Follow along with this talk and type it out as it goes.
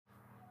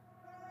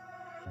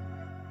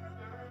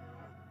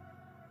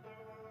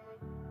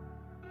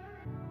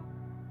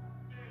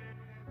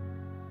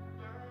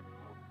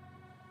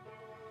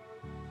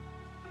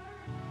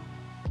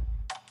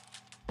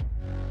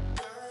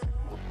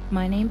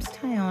My name's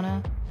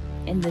Tiana,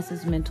 and this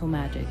is Mental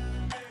Magic,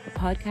 a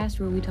podcast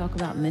where we talk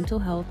about mental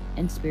health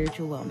and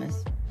spiritual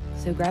wellness.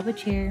 So grab a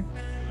chair,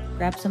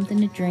 grab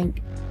something to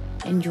drink,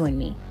 and join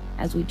me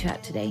as we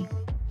chat today.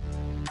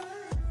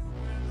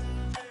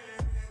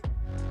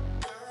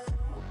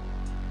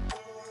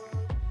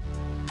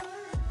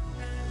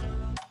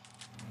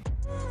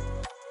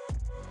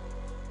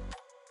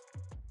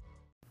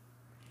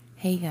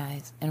 Hey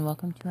guys, and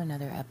welcome to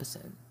another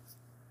episode.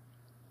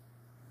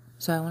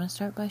 So I want to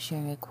start by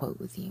sharing a quote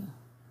with you.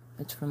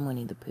 It's from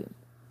Winnie the Pooh.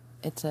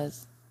 It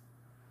says,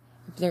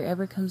 "If there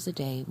ever comes a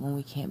day when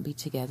we can't be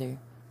together,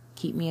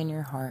 keep me in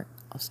your heart,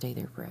 I'll stay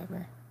there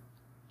forever."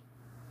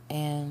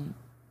 And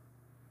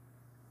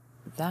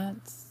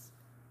that's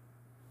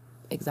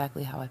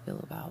exactly how I feel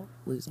about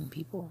losing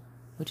people,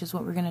 which is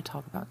what we're going to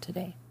talk about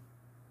today.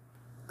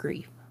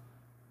 Grief.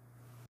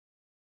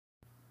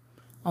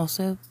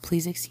 Also,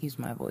 please excuse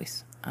my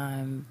voice.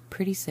 I'm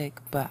pretty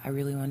sick, but I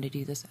really wanted to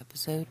do this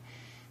episode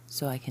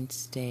so I can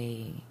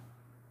stay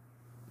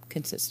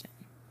consistent.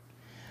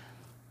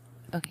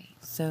 Okay,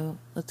 so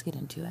let's get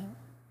into it.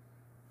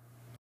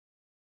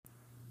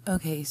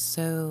 Okay,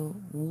 so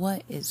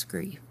what is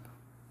grief?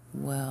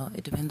 Well,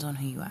 it depends on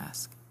who you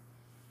ask.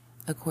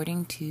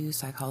 According to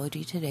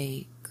Psychology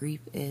Today,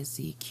 grief is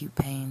the acute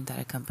pain that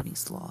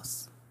accompanies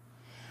loss.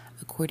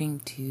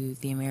 According to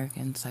the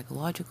American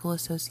Psychological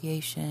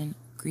Association,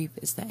 grief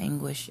is the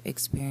anguish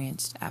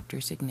experienced after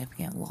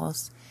significant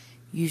loss,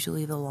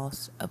 usually the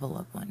loss of a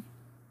loved one.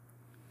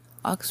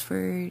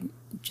 Oxford,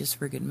 just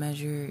for good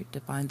measure,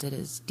 defines it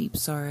as deep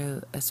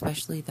sorrow,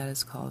 especially that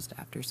is caused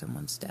after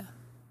someone's death.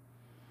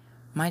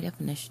 My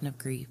definition of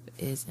grief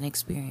is an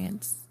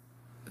experience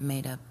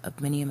made up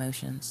of many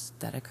emotions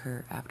that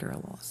occur after a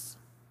loss.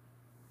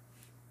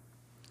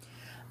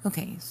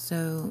 Okay,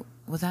 so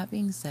with that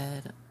being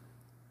said,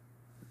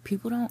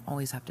 people don't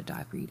always have to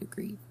die for you to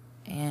grieve,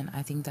 and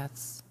I think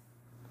that's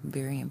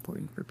very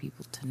important for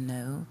people to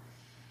know.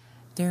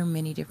 There are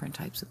many different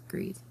types of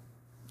grief.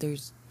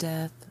 There's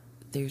death,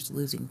 there's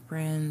losing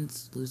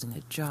friends, losing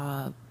a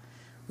job,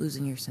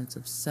 losing your sense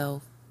of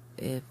self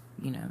if,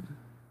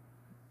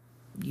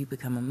 you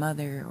become a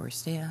mother or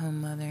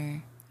stay-at-home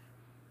mother.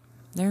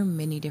 There are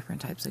many different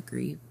types of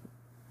grief,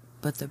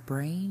 but the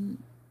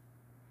brain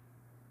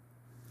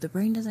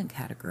doesn't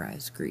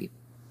categorize grief.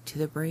 To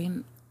the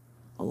brain,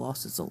 a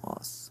loss is a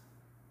loss.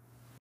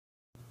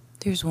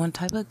 There's one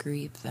type of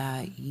grief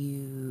that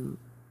you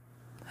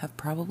have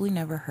probably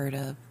never heard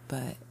of,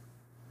 but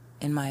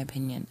in my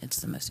opinion, it's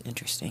the most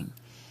interesting.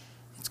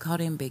 It's called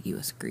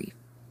ambiguous grief,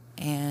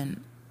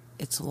 and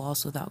it's a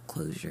loss without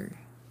closure.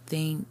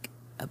 Think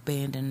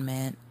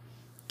abandonment,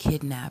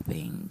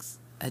 kidnappings,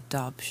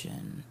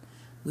 adoption,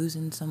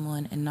 losing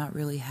someone and not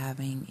really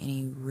having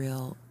any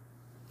real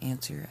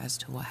answer as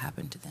to what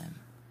happened to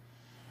them.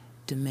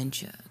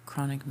 Dementia,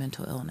 chronic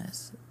mental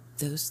illness,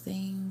 those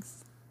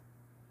things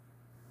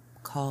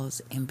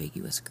cause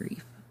ambiguous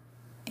grief.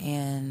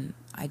 And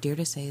I dare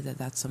to say that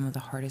that's some of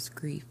the hardest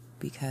grief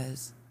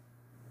because,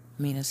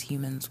 as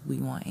humans, we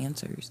want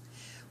answers.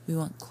 We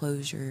want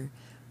closure.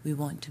 We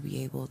want to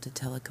be able to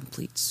tell a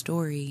complete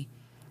story.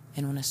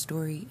 And when a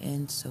story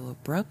ends so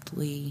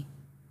abruptly,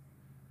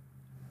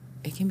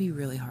 it can be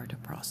really hard to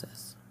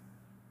process.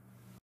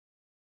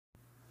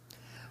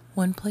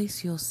 One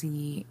place you'll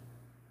see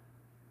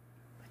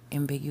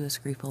ambiguous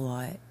grief a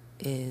lot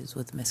is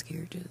with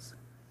miscarriages.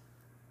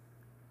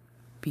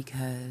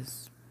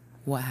 Because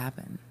what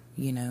happened?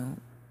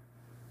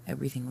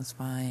 Everything was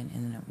fine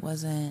and then it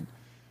wasn't.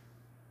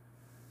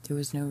 There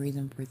was no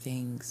reason for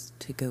things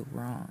to go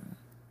wrong,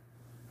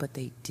 but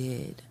they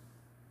did.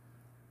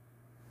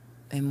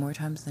 And more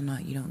times than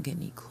not, you don't get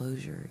any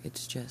closure.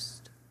 It's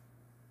just,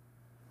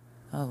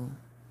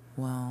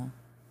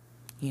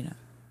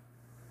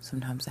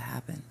 sometimes it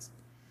happens.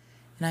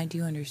 And I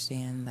do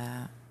understand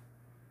that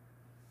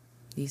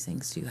these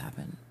things do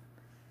happen.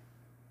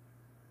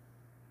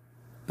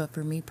 But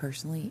for me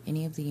personally,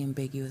 any of the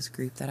ambiguous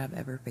grief that I've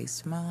ever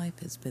faced in my life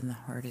has been the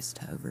hardest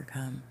to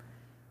overcome.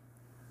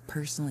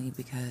 Personally,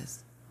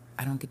 because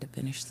I don't get to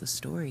finish the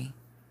story.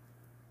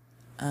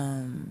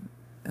 And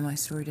my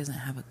story doesn't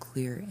have a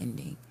clear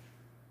ending.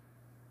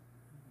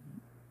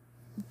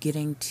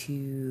 Getting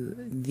to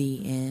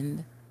the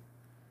end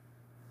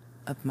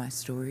of my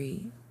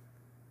story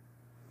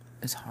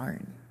is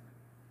hard.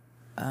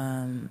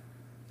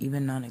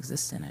 Even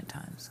non-existent at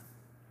times.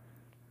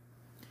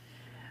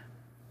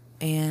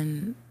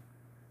 And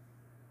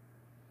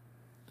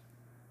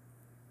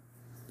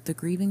the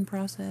grieving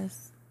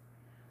process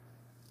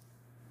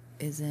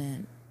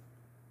isn't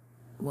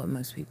what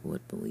most people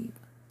would believe.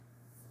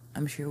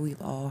 I'm sure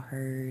we've all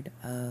heard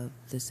of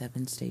the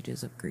 7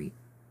 stages of grief.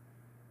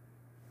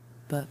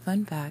 But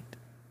fun fact,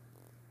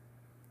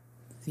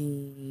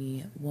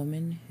 the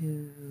woman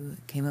who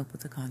came up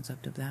with the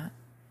concept of that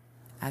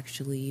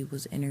actually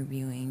was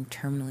interviewing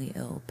terminally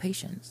ill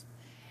patients.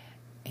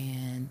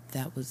 And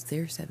that was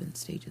their 7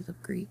 stages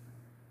of grief.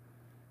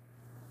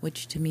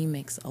 Which to me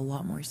makes a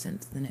lot more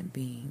sense than it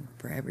being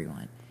for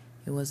everyone.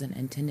 It wasn't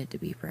intended to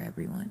be for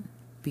everyone.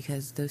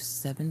 because those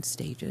 7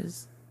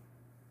 stages,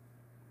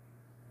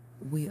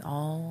 we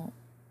all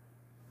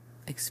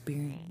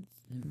experience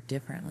them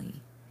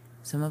differently.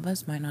 Some of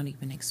us might not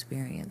even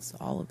experience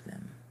all of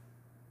them.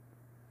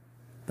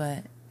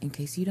 But in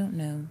case you don't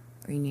know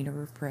or you need a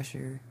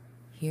refresher,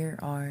 here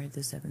are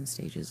the 7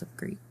 stages of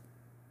grief: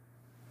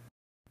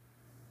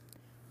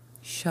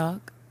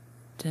 shock,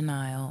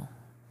 denial,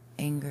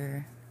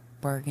 anger,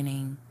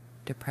 bargaining,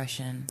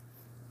 depression,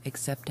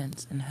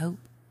 acceptance, and hope,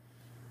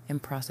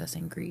 and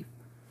processing grief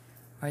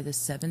are the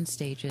 7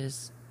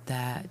 stages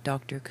that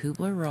Dr.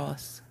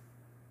 Kubler-Ross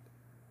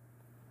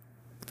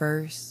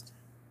first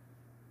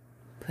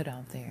put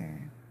out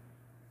there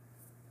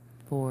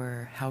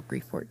for how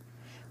grief worked.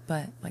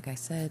 But like I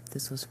said,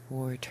 this was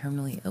for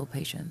terminally ill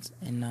patients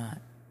and not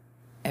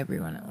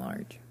everyone at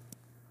large.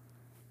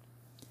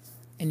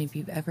 And if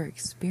you've ever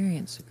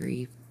experienced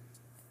grief,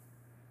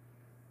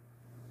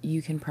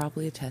 you can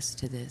probably attest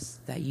to this,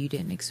 that you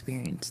didn't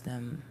experience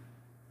them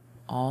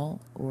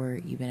all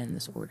or even in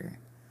this order.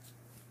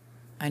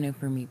 I know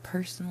for me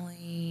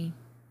personally,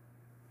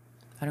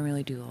 I don't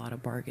really do a lot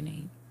of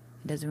bargaining.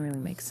 It doesn't really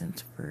make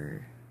sense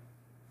for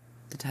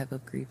the type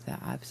of grief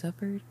that I've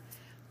suffered,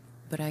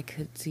 but I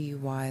could see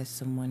why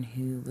someone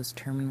who was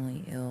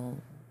terminally ill,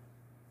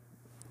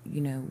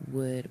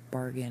 would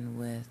bargain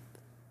with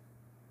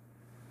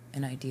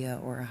an idea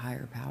or a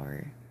higher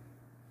power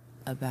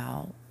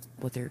about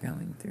what they're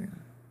going through.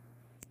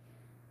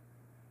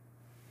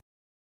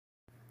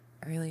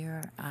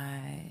 Earlier,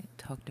 I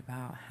talked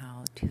about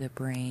how to the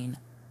brain,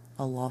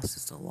 a loss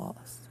is a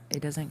loss.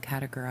 It doesn't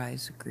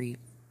categorize grief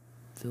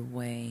the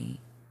way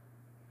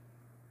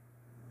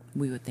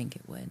we would think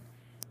it would.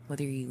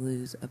 Whether you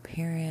lose a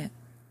parent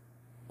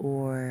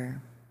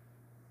or,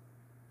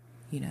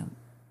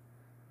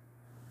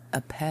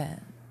 a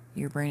pet,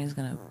 your brain is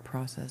going to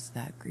process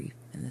that grief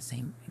in the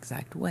same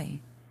exact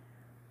way.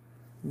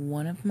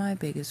 One of my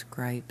biggest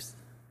gripes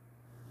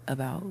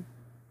about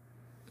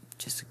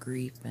just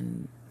grief,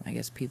 and I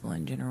guess people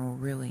in general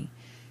really,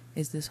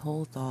 is this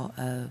whole thought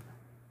of,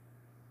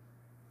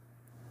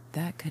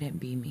 that couldn't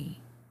be me.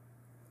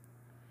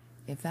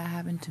 If that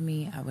happened to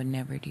me, I would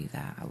never do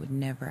that. I would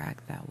never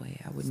act that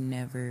way. I would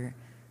never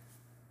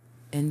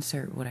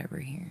insert whatever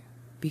here.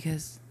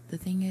 Because the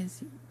thing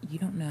is, you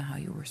don't know how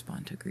you'll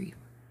respond to grief.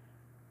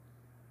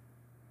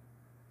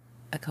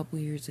 A couple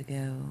years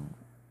ago,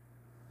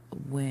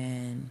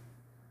 when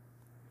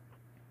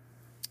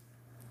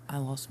I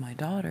lost my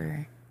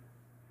daughter,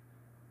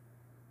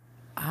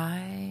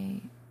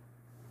 I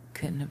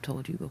couldn't have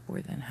told you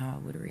before then how I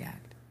would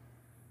react.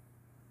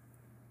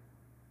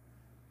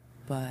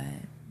 But,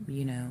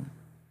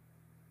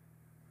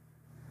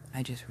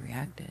 I just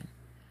reacted.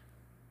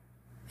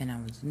 And I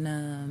was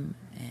numb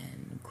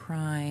and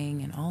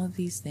crying and all of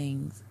these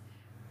things.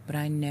 But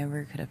I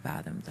never could have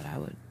fathomed that I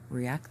would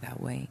react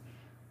that way,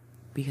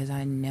 because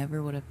I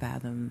never would have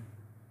fathomed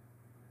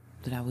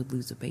that I would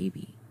lose a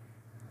baby.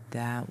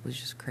 That was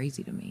just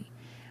crazy to me.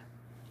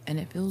 And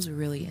it feels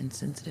really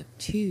insensitive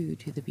too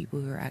to the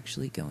people who are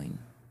actually going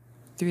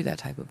through that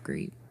type of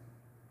grief.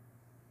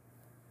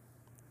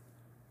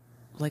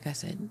 Like I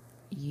said,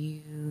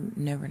 you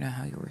never know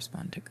how you'll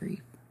respond to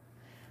grief.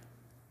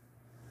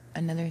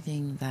 Another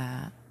thing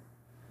that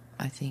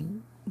I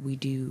think we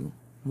do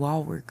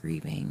while we're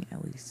grieving,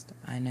 at least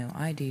I know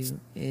I do,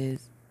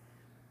 is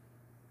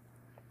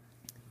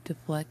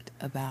deflect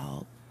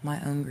about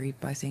my own grief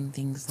by saying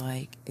things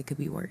like, it could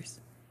be worse.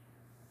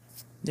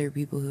 There are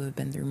people who have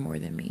been through more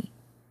than me.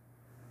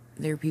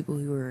 There are people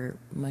who are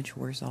much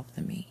worse off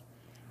than me.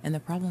 And the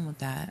problem with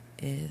that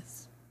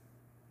is,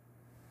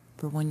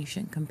 for one, you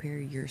shouldn't compare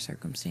your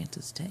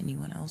circumstances to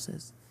anyone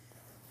else's,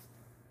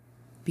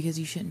 because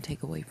you shouldn't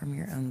take away from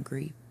your own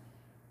grief.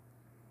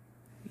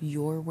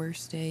 Your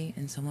worst day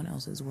and someone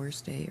else's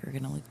worst day are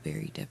going to look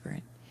very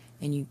different,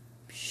 and you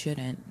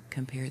shouldn't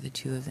compare the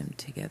two of them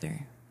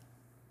together.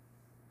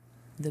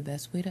 The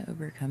best way to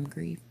overcome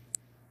grief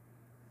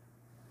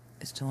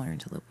is to learn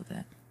to live with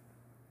it,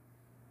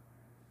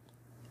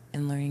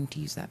 and learning to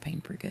use that pain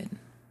for good.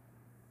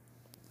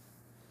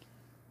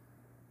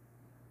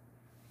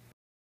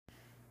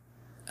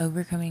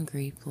 Overcoming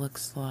grief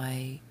looks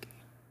like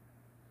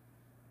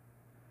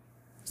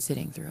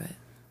sitting through it,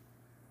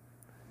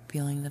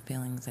 feeling the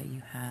feelings that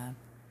you have,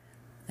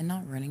 and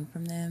not running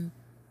from them,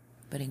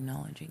 but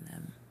acknowledging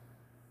them.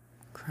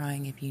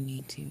 Crying if you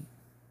need to,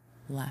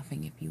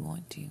 laughing if you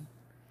want to,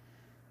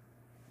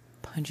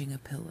 punching a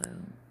pillow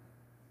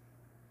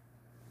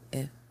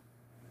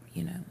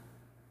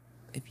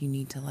if you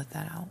need to let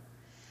that out.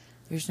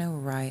 There's no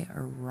right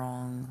or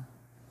wrong.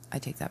 I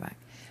take that back.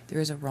 There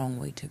is a wrong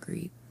way to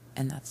grieve,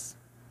 and that's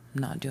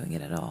not doing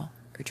it at all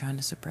or trying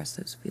to suppress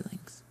those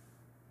feelings.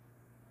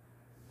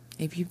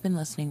 If you've been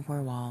listening for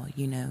a while,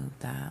 you know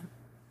that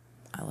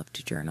I love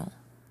to journal.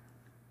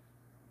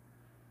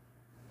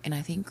 And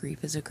I think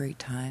grief is a great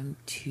time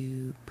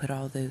to put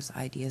all those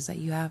ideas that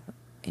you have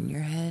in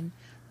your head,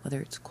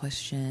 whether it's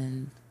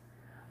questions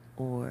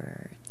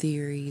or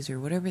theories or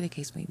whatever the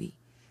case may be,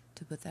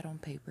 to put that on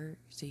paper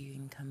so you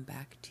can come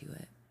back to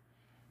it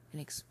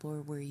and explore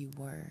where you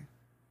were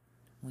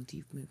once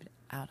you've moved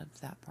out of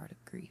that part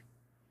of grief.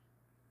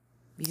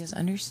 Because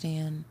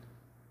understand,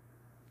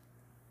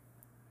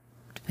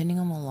 depending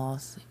on the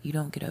loss, you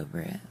don't get over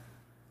it.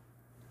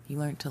 You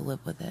learn to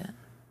live with it.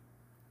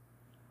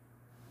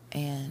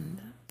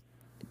 And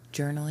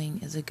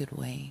journaling is a good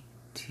way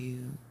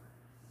to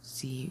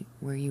see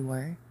where you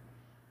were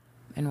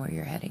and where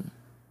you're heading.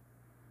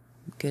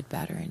 Good,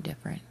 bad, or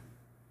indifferent.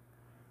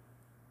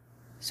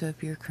 So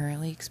if you're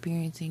currently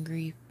experiencing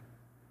grief,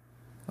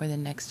 or the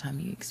next time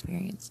you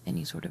experience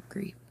any sort of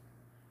grief,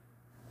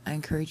 I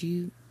encourage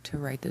you to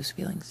write those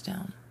feelings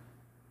down.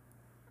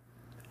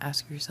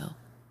 Ask yourself,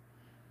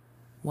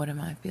 what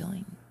am I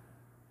feeling?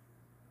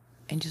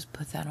 And just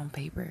put that on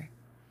paper.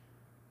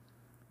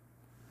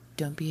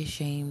 Don't be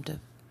ashamed of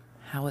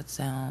how it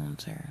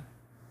sounds, or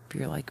if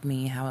you're like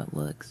me, how it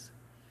looks.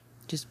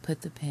 Just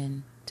put the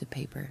pen to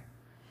paper.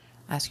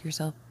 Ask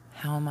yourself,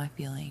 how am I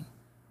feeling?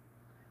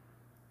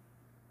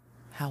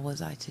 How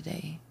was I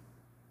today?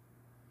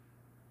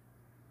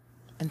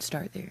 And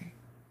start there,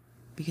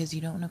 because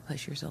you don't want to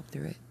push yourself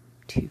through it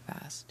too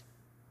fast.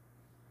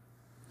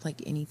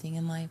 Like anything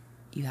in life,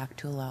 you have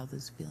to allow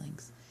those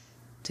feelings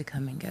to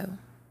come and go,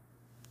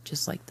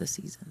 just like the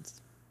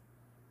seasons.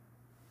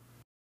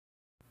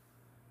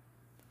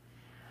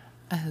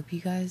 I hope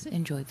you guys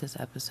enjoyed this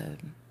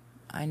episode.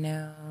 I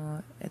know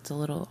it's a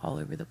little all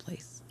over the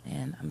place,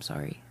 and I'm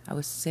sorry. I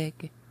was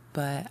sick,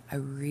 but I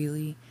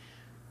really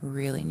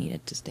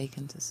needed to stay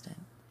consistent.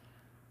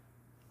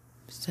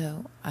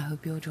 So I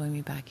hope you'll join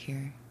me back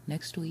here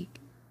next week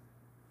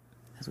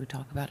as we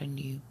talk about a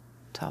new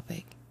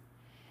topic.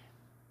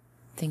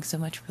 Thanks so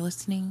much for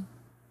listening.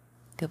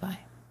 Goodbye.